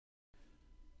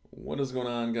What is going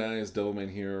on, guys?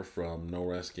 Devilman here from No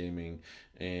Rest Gaming,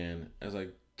 and as I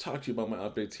talk to you about my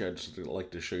updates here, I'd just like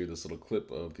to show you this little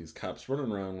clip of these cops running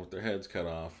around with their heads cut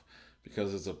off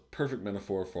because it's a perfect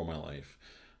metaphor for my life.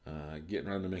 Getting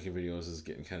around to making videos is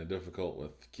getting kind of difficult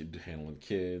with handling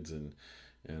kids and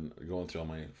going through all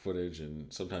my footage,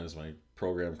 and sometimes my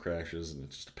program crashes and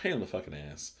it's just a pain in the fucking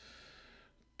ass.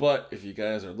 But if you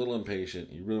guys are a little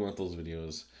impatient, you really want those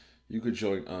videos, you could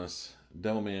join us,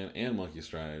 Devilman and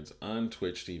Monkeystrides, on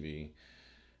Twitch TV.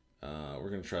 We're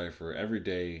going to try for every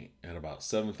day at about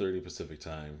 7:30 Pacific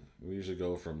time. We usually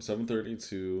go from 7:30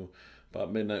 to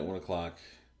about midnight, 1 o'clock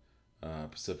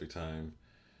Pacific time.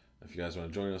 If you guys want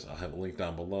to join us, I'll have a link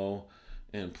down below.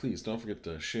 And please don't forget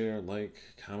to share, like,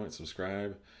 comment,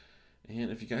 subscribe. And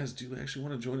if you guys do actually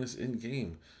want to join us in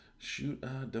game, shoot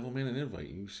Devilman an invite.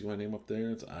 You see my name up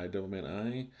there. It's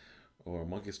IDEVILMANI or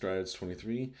Monkeystrides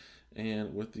 23,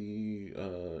 and with the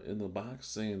in the box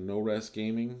saying No Rest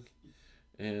Gaming,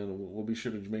 and we'll be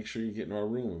sure to make sure you get in our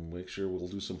room and make sure we'll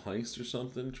do some heists or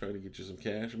something, try to get you some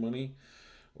cash money,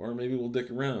 or maybe we'll dick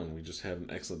around. We just had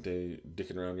an excellent day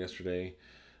dicking around yesterday,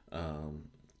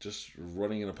 just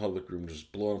running in a public room,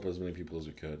 just blowing up as many people as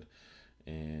we could,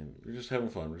 and we're just having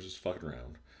fun. We're just fucking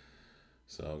around.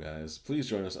 So guys, please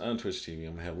join us on Twitch TV.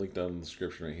 I'm going to have a link down in the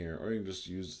description right here. Or you can just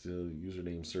use the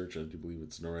username search. I do believe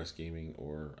it's No Rest Gaming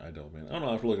or IDEVILMANI. I don't know,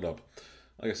 I have to look it up.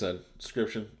 Like I said,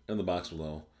 description in the box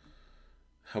below.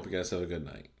 Hope you guys have a good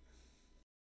night.